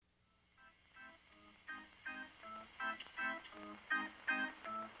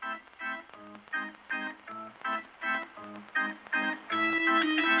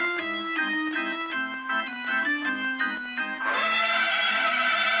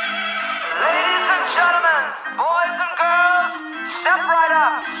gentlemen, boys and girls, step right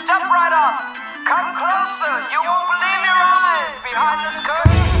up, step right up. Come closer, you won't believe your eyes behind this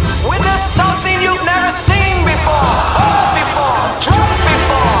curtain. Witness something you've never seen before, heard before, drunk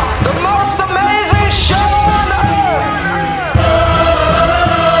before. The most amazing show on earth.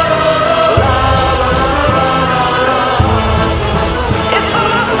 It's the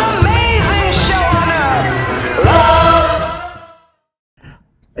most amazing show on earth.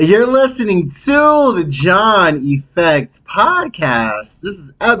 You're listening to the John Effect Podcast. This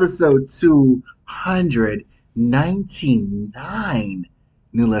is episode 299.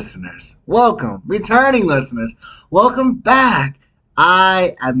 New listeners, welcome. Returning listeners, welcome back.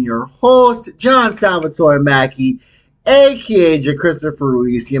 I am your host, John Salvatore Mackey, aka J. Christopher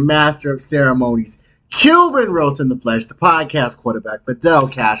Ruiz, your master of ceremonies, Cuban Roast in the Flesh, the podcast quarterback, Fidel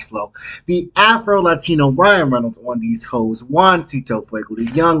Cashflow, the Afro-Latino Ryan Reynolds on these hoes, Juancito Fuego, the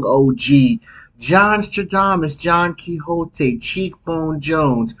young OG, John Stradamus, John Quixote, Cheekbone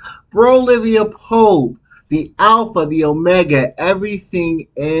Jones, Brolivia Pope, the Alpha, the Omega, everything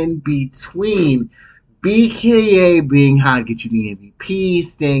in between. BKA being hot, get you the MVP,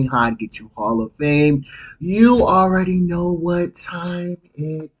 staying hot, get you Hall of Fame. You already know what time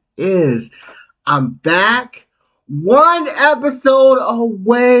it is. I'm back, one episode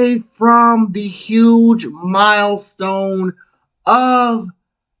away from the huge milestone of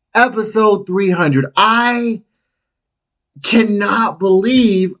episode 300. I cannot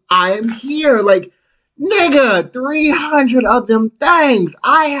believe I am here. Like, nigga, 300 of them things.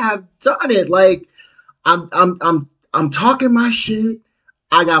 I have done it. Like, I'm talking my shit.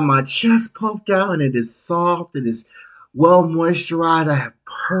 I got my chest puffed out and it is soft. It is well moisturized. I have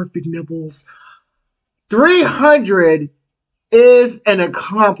perfect nipples. 300 is an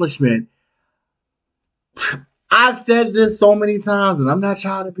accomplishment. I've said this so many times, and I'm not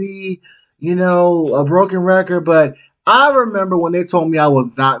trying to be, a broken record, but I remember when they told me I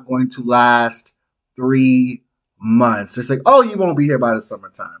was not going to last 3 months. It's like, oh, you won't be here by the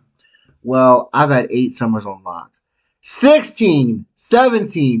summertime. Well, I've had 8 summers on lock. 16,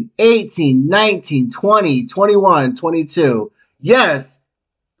 17, 18, 19, 20, 21, 22. Yes.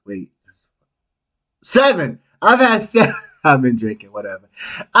 Wait. 7. I've had 7. I've been drinking, whatever.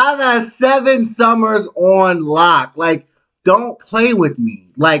 I've had 7 summers on lock. Like, don't play with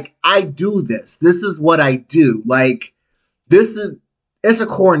me. Like, I do this. This is what I do. Like, it's a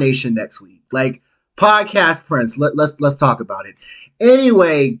coronation next week. Like, podcast Prince. Let's talk about it.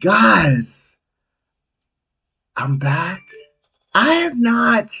 Anyway, guys, I'm back. I have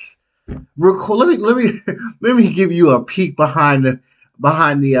not let me give you a peek behind the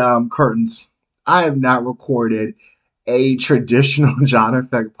curtains. I have not recorded a traditional John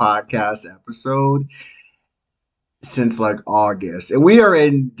Effect podcast episode since like August. And we are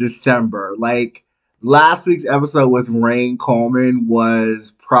in December. Like, last week's episode with Rain Coleman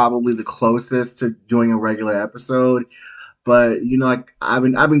was probably the closest to doing a regular episode. But I've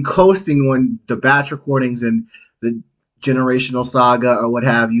been coasting on the batch recordings and the generational saga or what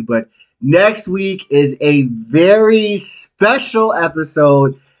have you. But next week is a very special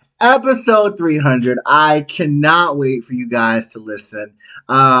episode. Episode 300. I cannot wait for you guys to listen.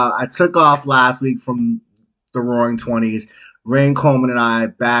 I took off last week from the Roaring 20s. Rain Coleman and I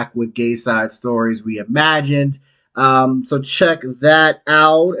back with Gay Side Stories Reimagined. So check that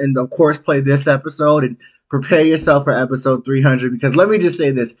out. And of course, play this episode and prepare yourself for episode 300. Because let me just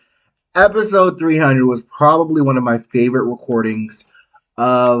say this. Episode 300 was probably one of my favorite recordings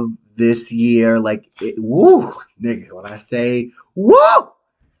of this year. Like, woo, nigga, when I say woo!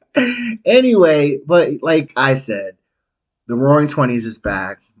 Anyway, but like I said, the Roaring 20s is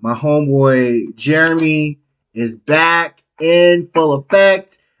back. My homeboy Jeremy is back in full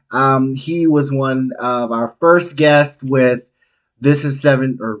effect. He was one of our first guests with This Is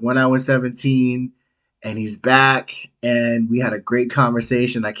 7 or When I Was 17, and he's back, and we had a great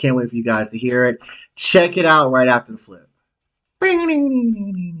conversation. I can't wait for you guys to hear it. Check it out right after the flip.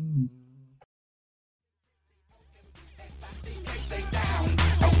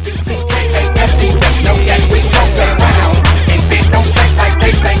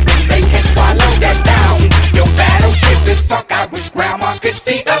 Your battleship is sunk. I wish grandma could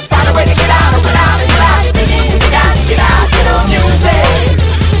see us. Find a way to get out, get out, get out, get out, get out, get on music,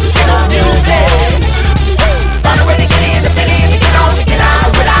 get on music. Find a way to get in, get on, get out,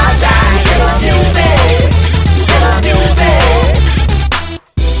 without dying. Get on music, get on music.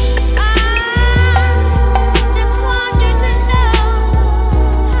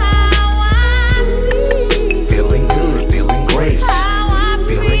 Feeling good, feeling great.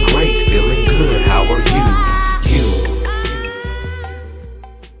 Feeling great, feeling good. How are you?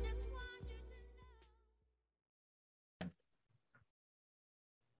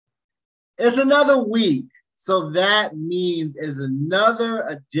 It's another week. So that means is another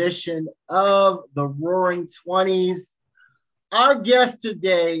edition of the Roaring Twenties. Our guest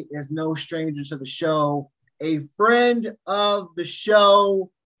today is no stranger to the show, a friend of the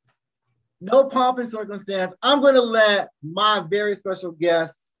show. No pomp and circumstance. I'm going to let my very special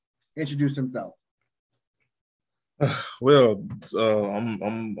guest introduce himself. Well,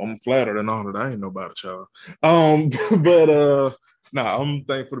 I'm flattered and honored. I ain't know about it, y'all. But I'm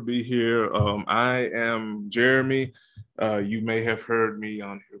thankful to be here. I am Jeremy. You may have heard me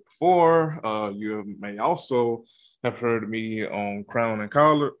on here before. You may also have heard me on Crown and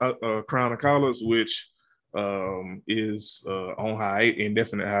Collars, which is on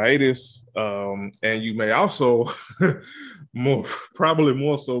indefinite hiatus. And you may also probably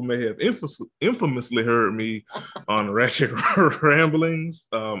more so may have infamously heard me on Ratchet Ramblings.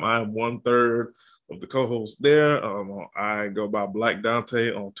 I'm 1/3 of the co-host there. I go by Black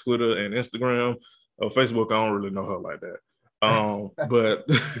Dante on Twitter and Instagram. Facebook, I don't really know her like that. But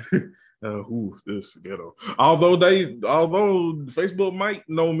this ghetto. Although Facebook might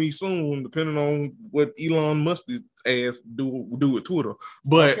know me soon, depending on what Elon Musk ass do with Twitter.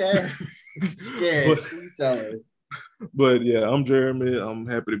 But okay. But yeah, I'm Jeremy. I'm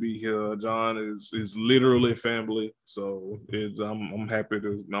happy to be here. John is literally family, so I'm happy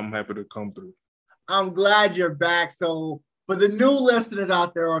to come through. I'm glad you're back. So for the new listeners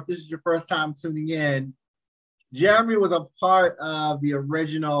out there, or if this is your first time tuning in, Jeremy was a part of the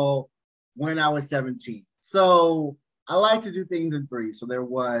original When I Was 17. So I like to do things in three. So there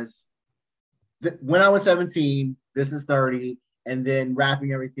was When I Was 17, This Is 30, and then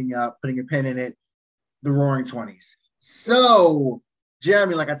wrapping everything up, putting a pin in it, the Roaring 20s. So,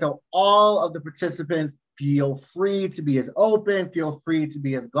 Jeremy, like I tell all of the participants, feel free to be as open, feel free to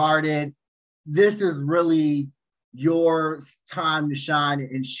be as guarded. This is really your time to shine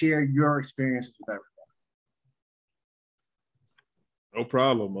and share your experiences with everyone. No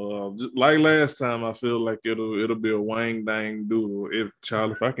problem. Just like last time, I feel like it'll be a Wang dang doodle. If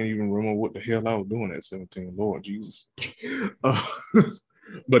I can even remember what the hell I was doing at 17, Lord Jesus.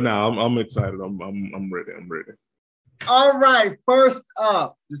 But now I'm excited. I'm ready. I'm ready. All right. First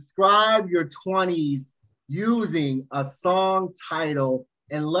up, describe your 20s using a song title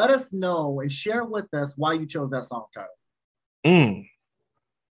and let us know and share with us why you chose that song title.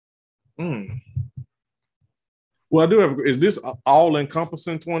 Well, I do have. Is this all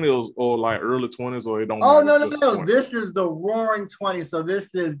encompassing 20s or like early 20s, or it don't? Oh, no. This is the Roaring 20s. So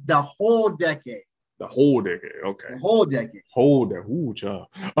this is the whole decade. The whole decade. Okay. The whole decade. Ooh, child.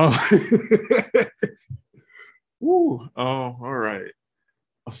 All right.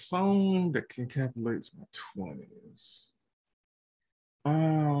 A song that encapsulates my 20s.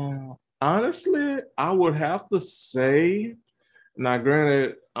 Honestly, I would have to say. Now,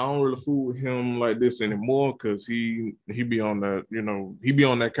 granted, I don't really fool with him like this anymore because he be on that, he be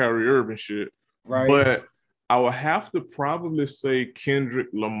on that Kyrie Irving shit. Right. But I would have to probably say Kendrick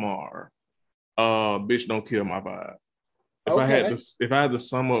Lamar. Bitch Don't Kill My Vibe. If I had to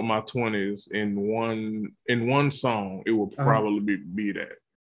sum up my 20s in one song, it would probably be that.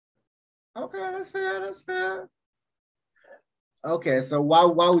 Okay, that's fair. Okay, so why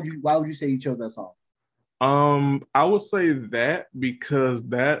would you say you chose that song? I would say that because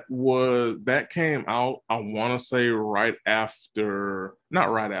that came out, I want to say not right after,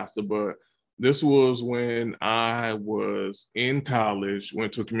 but this was when I was in college,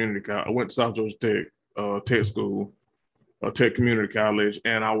 went to community college. I went to South Georgia Tech, tech school, tech community college,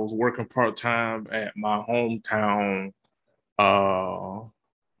 and I was working part-time at my hometown Dollar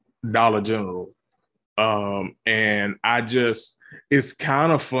General. And it's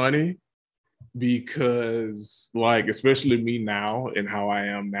kind of funny because, like, especially me now and how I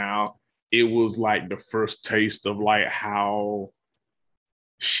am now, it was like the first taste of like how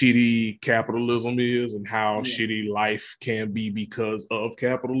shitty capitalism is and how shitty life can be because of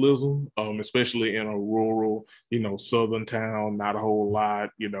capitalism, especially in a rural, southern town, not a whole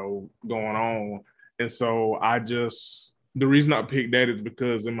lot, going on. And so the reason I picked that is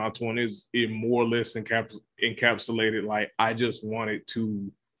because in my 20s, it more or less encapsulated, like, I just wanted to,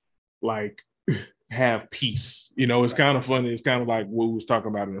 like, have peace. It's kind of funny. It's kind of like what we was talking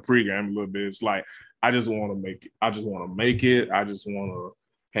about in the pregame a little bit. It's like, I just want to make it. I just want to make it. I just want to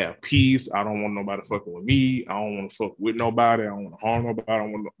have peace. I don't want nobody fucking with me. I don't want to fuck with nobody. I don't want to harm nobody. I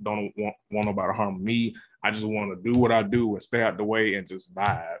don't want nobody harming me. I just want to do what I do and stay out the way and just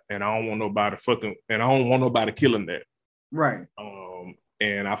vibe. And I don't want nobody killing that. Right.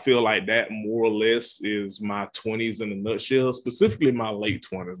 And I feel like that more or less is my 20s in a nutshell, specifically my late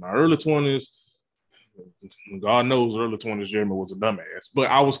 20s. My early 20s, God knows early 20s Jeremy was a dumbass, but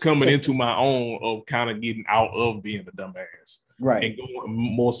I was coming into my own of kind of getting out of being a dumbass. Right. And going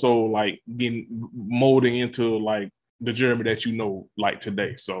more so like molding into like the Jeremy that you know like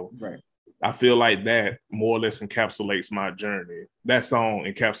today. So right. I feel like that more or less encapsulates my journey. That song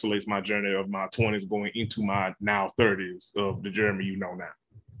encapsulates my journey of my 20s going into my now 30s of the Jeremy you know now.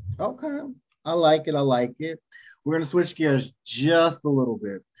 Okay. I like it. I like it. We're going to switch gears just a little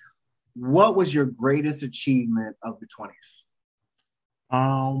bit. What was your greatest achievement of the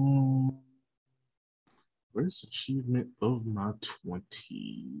 20s? Greatest achievement of my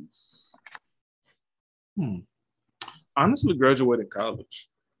 20s. Honestly, graduating college.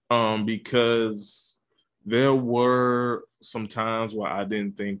 Because there were some times where I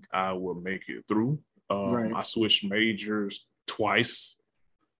didn't think I would make it through. Right. I switched majors twice.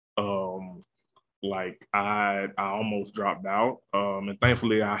 Like I almost dropped out. And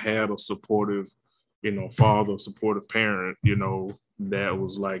thankfully I had a supportive, father, supportive parent, that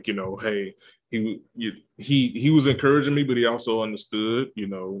was like, hey, he was encouraging me, but he also understood,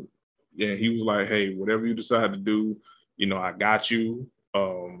 yeah, he was like, hey, whatever you decide to do, I got you.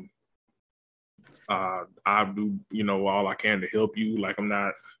 I do, all I can to help you. Like I'm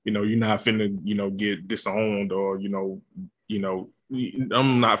not, you're not finna, get disowned or,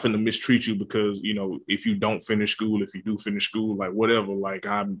 I'm not finna mistreat you because, if you don't finish school, if you do finish school, like whatever, like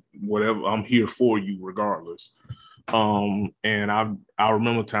I'm here for you regardless. And I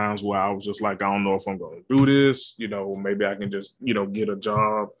remember times where I was just like, I don't know if I'm gonna do this, maybe I can just, get a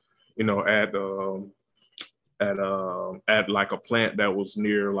job, at like a plant that was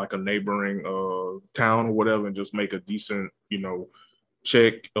near like a neighboring town or whatever, and just make a decent,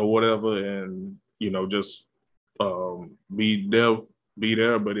 check or whatever, and just be there.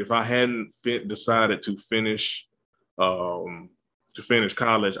 But if I hadn't decided to finish college,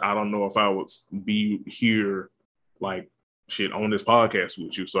 I don't know if I would be here like shit on this podcast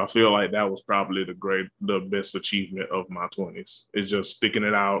with you. So I feel like that was probably the best achievement of my 20s. It's just sticking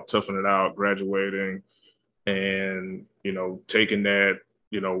it out, toughing it out, graduating, and taking that,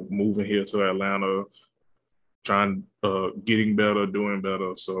 moving here to Atlanta, trying getting better, doing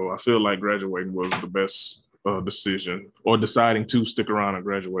better. So I feel like graduating was the best decision, or deciding to stick around and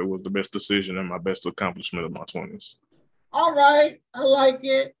graduate was the best decision and my best accomplishment of my 20s. All right, I like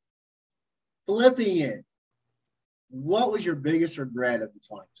it. Flipping it, what was your biggest regret of the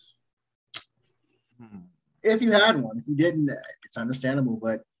 20s? If you had one. If you didn't, it's understandable,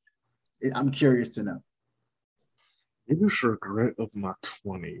 but I'm curious to know. Biggest regret of my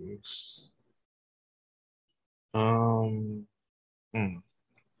 20s.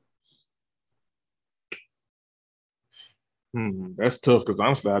 That's tough because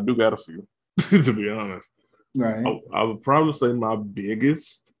honestly, I do got a few, to be honest. Right. I would probably say my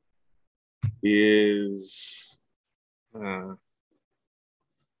biggest is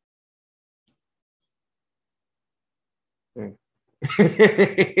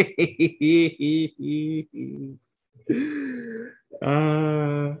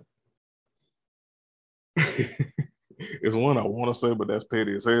it's one I want to say, but that's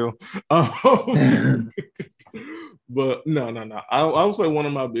petty as hell. But no. I would say one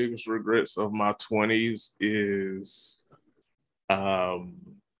of my biggest regrets of my 20s is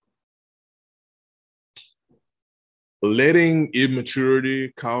letting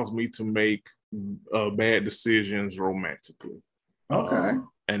immaturity cause me to make bad decisions romantically. Okay.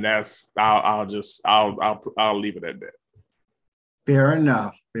 And that's I'll leave it at that. Fair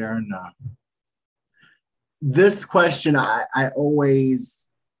enough. This question, I always,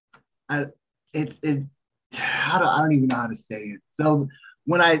 I don't even know how to say it. So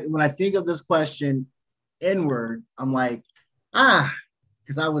when I think of this question inward, I'm like,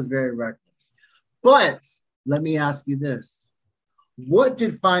 because I was very reckless. But let me ask you this: what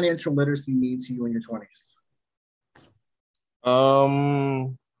did financial literacy mean to you in your 20s?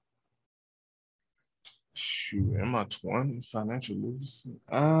 Shoot, in my 20s, financial literacy.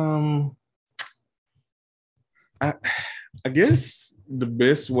 I guess the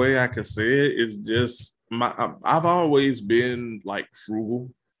best way I could say it is just I've always been like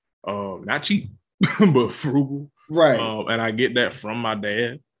frugal, not cheap, but frugal. Right. And I get that from my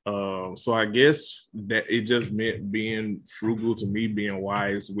dad. So I guess that it just meant being frugal to me, being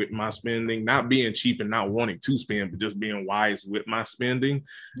wise with my spending, not being cheap and not wanting to spend, but just being wise with my spending.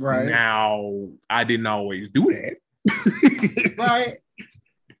 Right. Now, I didn't always do that. Right.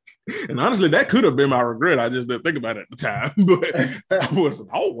 And honestly, that could have been my regret. I just didn't think about it at the time. But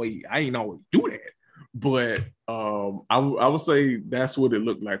I ain't always do that. But I would say that's what it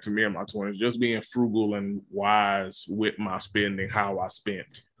looked like to me in my 20s, just being frugal and wise with my spending, how I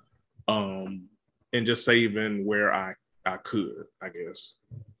spent. and just saving where I could, I guess.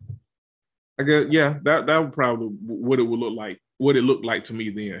 Yeah, that would probably what it would look like. What it looked like to me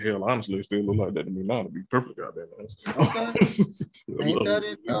then. Hell, honestly, it still look like that to me now. To be perfectly honest. Okay. Ain't that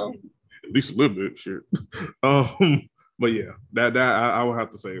it though? At least a little bit, shit. But yeah, that I would have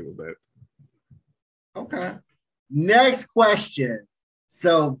to say it was that. Okay. Next question.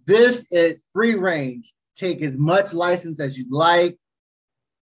 So this is free range. Take as much license as you'd like.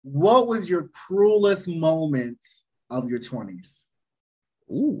 What was your cruelest moments of your 20s?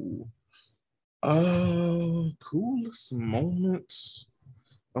 Ooh. Coolest moments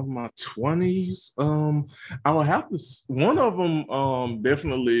of my 20s. I would have to, one of them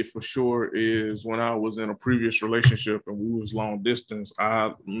definitely for sure is when I was in a previous relationship and we was long distance.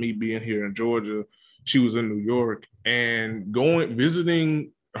 Me being here in Georgia, she was in New York, and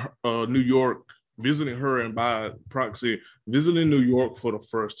visiting New York, visiting her, and by proxy visiting New York for the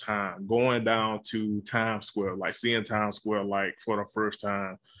first time, going down to Times Square, like seeing Times Square like for the first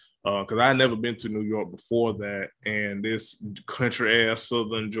time. Because I had never been to New York before that, and this country ass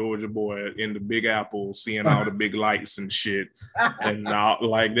Southern Georgia boy in the Big Apple, seeing all the big lights and shit, and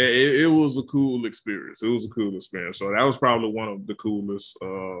like that, it was a cool experience. It was a cool experience. So that was probably one of the coolest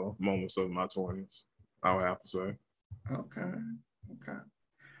moments of my 20s, I would have to say. Okay.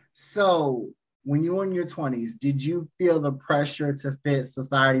 So when you were in your 20s, did you feel the pressure to fit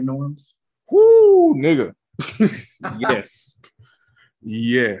society norms? Whoo, nigga.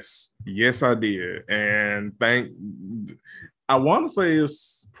 Yes, I did. And I want to say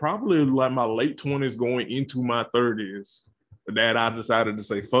it's probably like my late 20s going into my 30s that I decided to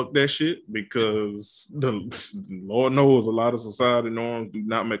say fuck that shit, because the Lord knows a lot of society norms do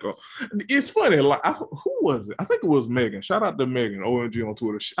not make a. It's funny, like who was it? I think it was Megan. Shout out to Megan, OMG on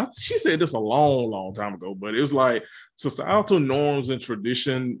Twitter. She said this a long time ago, but it was like societal norms and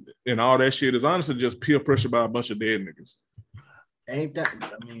tradition and all that shit is honestly just peer pressure by a bunch of dead niggas. Ain't that?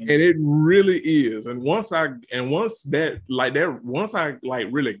 I mean, and it really is. And once I really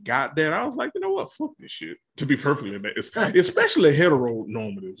got that, I was like, you know what? Fuck this shit. To be perfectly honest, especially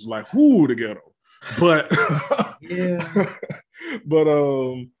heteronormatives, like who the ghetto. But yeah. But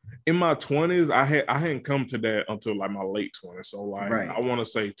in my 20s, I hadn't come to that until like my late 20s. So like right. I want to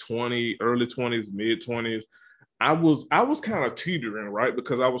say 20, early 20s, mid 20s. I was kind of teetering, right?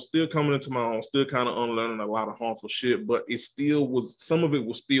 Because I was still coming into my own, still kind of unlearning a lot of harmful shit, but it still was, some of it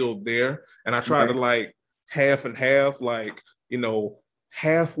was still there. And I tried to like half and half, like, you know,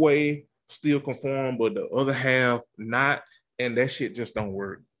 halfway still conform, but the other half not. And that shit just don't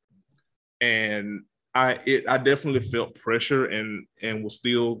work. And I definitely felt pressure and was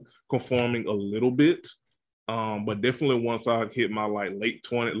still conforming a little bit. But definitely once I hit my like late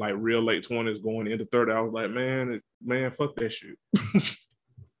 20s, like real late 20s going into 30, I was like, man, fuck that shit.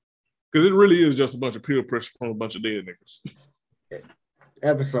 Because it really is just a bunch of peer pressure from a bunch of dead niggas.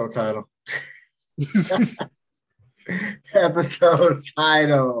 Episode title. Episode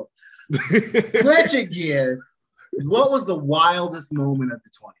title. Switching gears. What was the wildest moment of the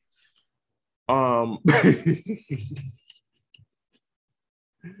 20s?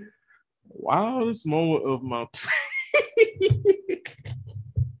 Wildest moment of my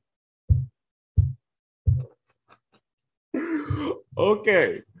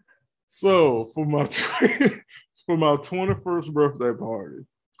okay, so for my 21st birthday party,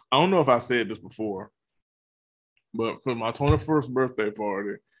 I don't know if I said this before, but for my 21st birthday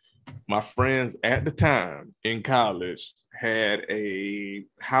party, my friends at the time in college had a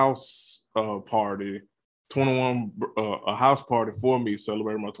house party. 21 a house party for me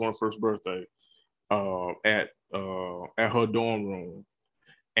celebrating my 21st birthday at her dorm room.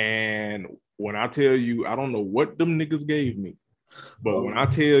 And when I tell you, I don't know what them niggas gave me, but when I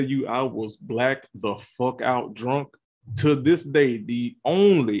tell you I was black the fuck out drunk, to this day, the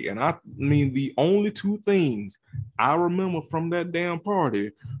only two things I remember from that damn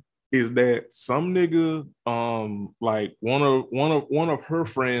party is that some nigga like one of her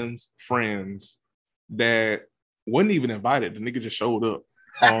friends that wasn't even invited. The nigga just showed up.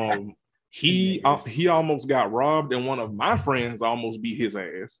 He almost got robbed, and one of my friends almost beat his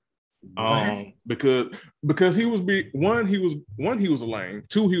ass. Because he was he was a lame.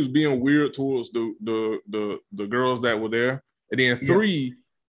 Two, he was being weird towards the girls that were there. And then three,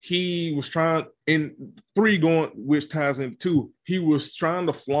 he was trying, which ties into two, he was trying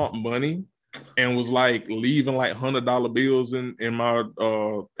to flaunt money and was like leaving like $100 bills in my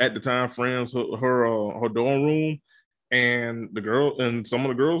at the time friends her dorm room, and some of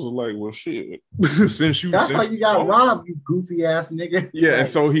the girls was like, well shit, since you got robbed, you goofy ass nigga. Yeah, and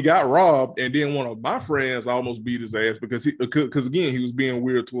so he got robbed, and then one of my friends almost beat his ass because again he was being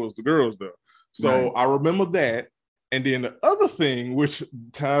weird towards the girls though. So I remember that. And then the other thing, which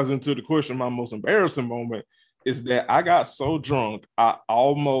ties into the question, my most embarrassing moment, is that I got so drunk, I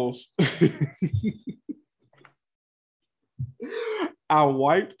almost I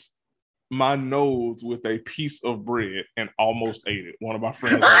wiped my nose with a piece of bread and almost ate it. One of my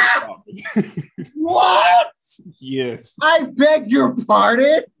friends had to stop me. What? Yes. I beg your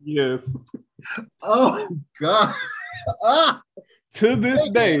pardon? Yes. Oh, God. Ah, To this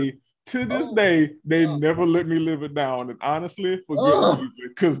day, they oh. never let me live it down. And honestly, for good Oh. reason,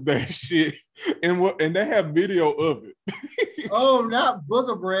 because that shit, and they have video of it. Oh, not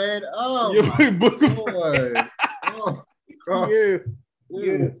booger bread. Oh, Yeah, my Booker- Lord. Oh, God. yes. Ooh.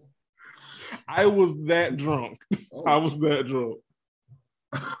 Yes. I was that drunk. Oh, I was that drunk.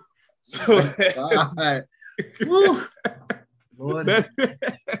 So my God. Woo. Lord. that,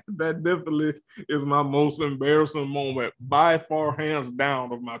 that definitely is my most embarrassing moment by far, hands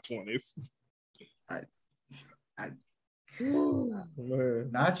down, of my 20s. Man.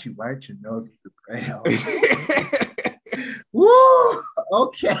 Not you wipe your nose with the bread. Woo.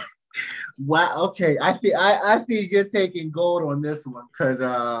 Okay. Wow. Okay. I think you're taking gold on this one because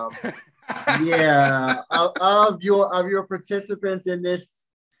yeah, of your participants in this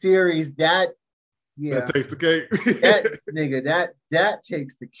series, that That takes the cake. that nigga, that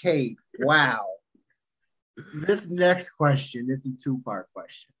takes the cake. Wow. This next question, it's a two-part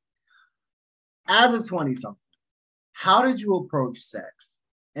question. As a 20-something, how did you approach sex?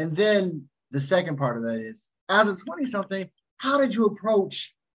 And then the second part of that is, as a 20-something, how did you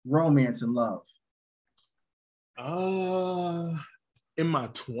approach romance and love? In my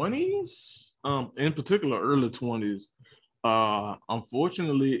 20s, in particular early 20s,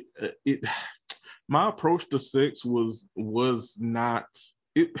 unfortunately, my approach to sex was not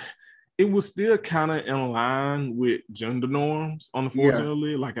it. It was still kind of in line with gender norms.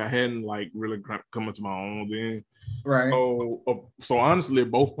 Unfortunately, like I hadn't like really come into my own then. Right. So honestly,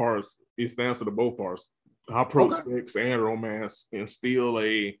 both parts, it stands to the both parts. I approach sex and romance in still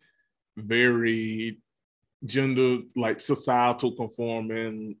a very gender, like societal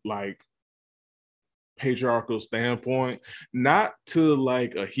conforming, like patriarchal standpoint, not to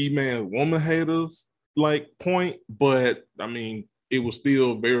like a he-man woman haters like point, but I mean it was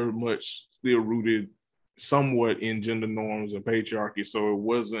still very much still rooted somewhat in gender norms and patriarchy. So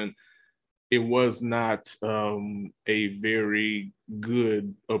it was not a very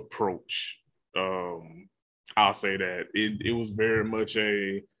good approach. I'll say that it was very much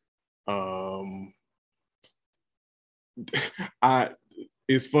a I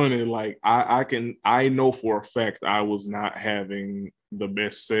it's funny, like I know for a fact I was not having the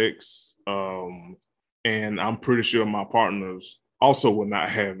best sex. And I'm pretty sure my partners also were not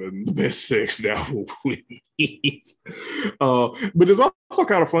having the best sex that with me. But it's also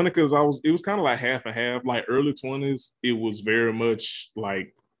kind of funny because it was kind of like half and half. Like early 20s, it was very much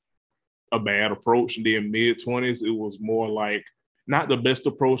like a bad approach. And then mid 20s, it was more like not the best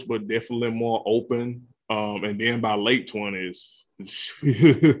approach, but definitely more open. And then by late 20s,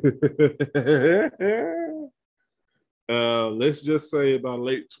 let's just say by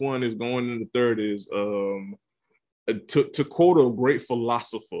late 20s, going into 30s, to quote a great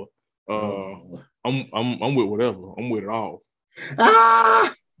philosopher, I'm with whatever. I'm with it all.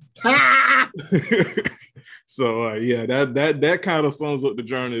 Ah! Ah! So yeah, that kind of sums up the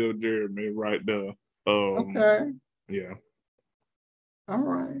journey of Jeremy right there. Okay. Yeah. All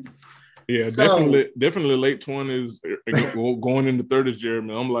right. Yeah, So, definitely late 20s, going into 30s,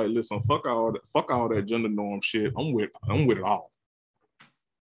 Jeremy. I'm like, listen, fuck all that gender norm shit. I'm with it all.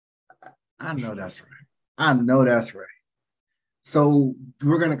 I know that's right. I know that's right. So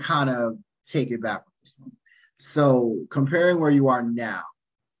we're gonna kind of take it back with this one. So comparing where you are now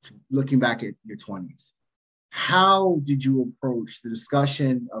to looking back at your 20s, how did you approach the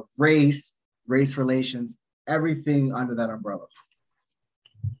discussion of race relations, everything under that umbrella?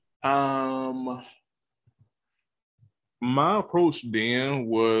 My approach then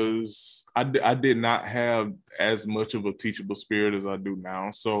was I did not have as much of a teachable spirit as I do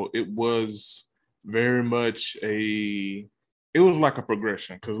now. So it was very much it was like a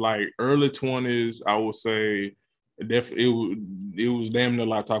progression, because like early 20s, I would say it was damn near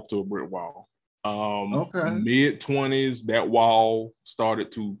like talking to a brick wall. Mid 20s, that wall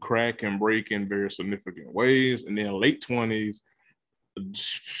started to crack and break in very significant ways. And then late 20s,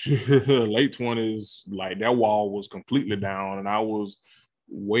 like that wall was completely down, and I was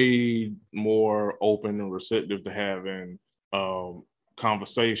way more open and receptive to having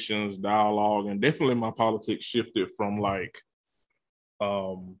conversations, dialogue, and definitely my politics shifted from like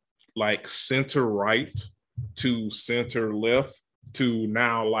center right to center left to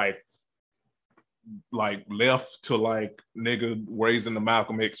now like like left to like nigga raising the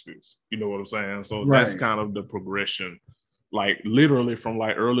Malcolm X fist. You know what I'm saying? So that's kind of the progression. Like literally from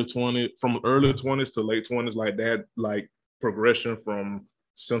like early 20s to late 20s, like that, like progression from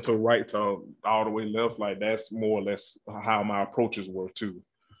center right to all the way left, like that's more or less how my approaches were too.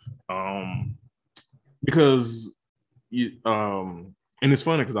 Because and it's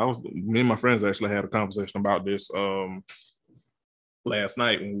funny because me and my friends actually had a conversation about this last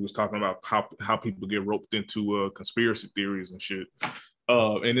night when we was talking about how people get roped into conspiracy theories and shit.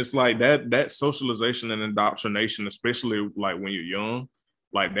 And it's like that socialization and indoctrination, especially like when you're young,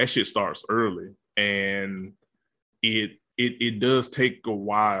 like that shit starts early, and it does take a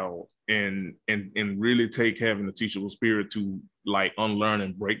while and really take having a teachable spirit to like unlearn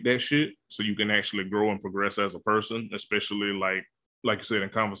and break that shit so you can actually grow and progress as a person, especially like you said in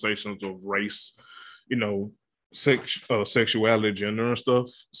conversations of race, you know, sexuality, gender and stuff.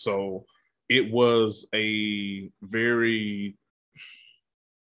 So it was a very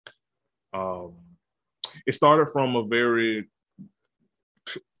it started from a very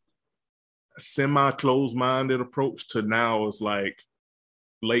semi-closed-minded approach to now it's like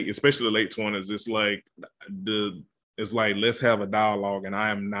especially late 20s, it's like let's have a dialogue, and I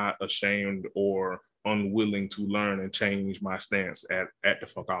am not ashamed or unwilling to learn and change my stance at the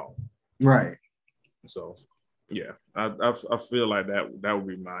fuck all. Right. So yeah, I feel like that would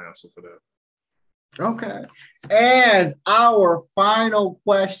be my answer for that. Okay. And our final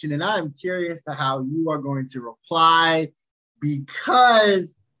question, and I'm curious to how you are going to reply,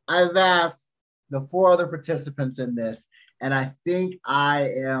 because I've asked the 4 other participants in this, and I think I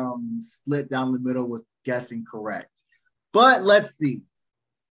am split down the middle with guessing correct. But let's see.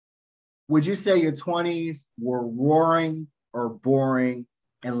 Would you say your 20s were roaring or boring?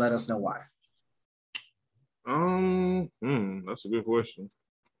 And let us know why. That's a good question.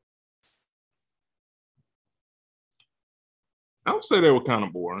 I would say they were kind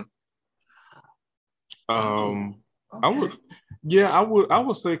of boring. Okay. I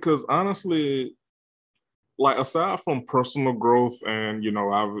would say, because honestly, like aside from personal growth and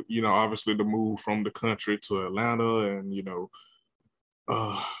obviously the move from the country to Atlanta and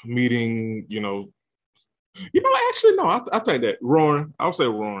meeting actually no, I take that roaring. I would say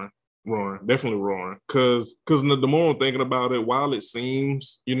roaring, definitely roaring. Because the more I'm thinking about it, while it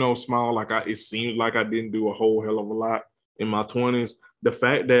seems small, like it seems like I didn't do a whole hell of a lot in my 20s. The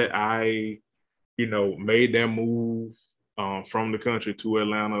fact that I made that move from the country to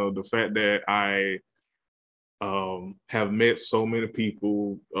Atlanta, the fact that I have met so many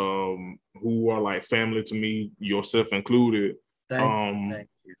people who are like family to me, yourself included, Thank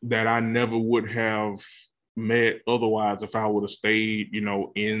you. that I never would have met otherwise if I would have stayed,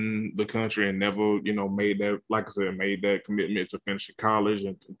 in the country and never, made that, like I said, made that commitment to finishing college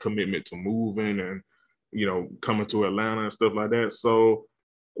and commitment to moving and, coming to Atlanta and stuff like that. So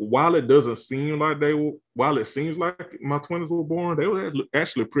while it doesn't seem like while it seems like my 20s were boring, they were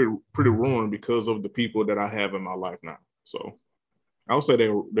actually pretty ruined because of the people that I have in my life now. So I would say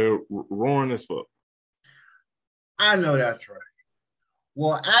they're roaring as fuck. I know that's right.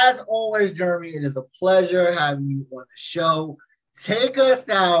 Well, as always, Jeremy, it is a pleasure having you on the show. Take us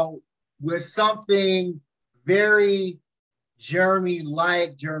out with something very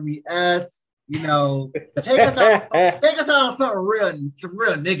Jeremy-like, Jeremy-esque. Take us out on some real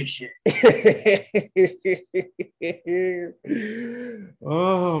nigga shit.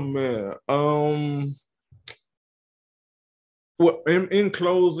 Oh man. Well, in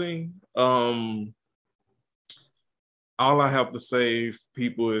closing, all I have to say,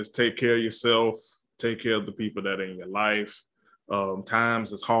 people, is take care of yourself, take care of the people that are in your life.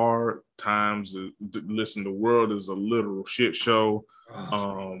 Times is hard. Listen, the world is a literal shit show.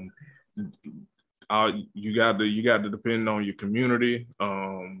 You got to depend on your community,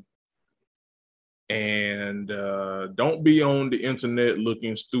 and don't be on the internet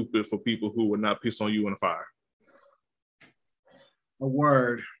looking stupid for people who will not piss on you in a fire. A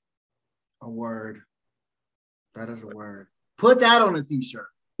word. That is a word. Put that on a t-shirt.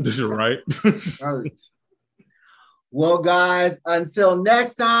 This is right. Well, guys, until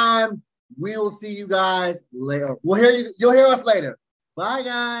next time, we will see you guys later. You'll hear us later. Bye,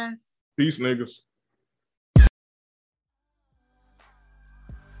 guys. Peace, niggas.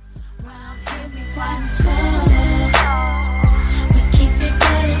 Well, give me one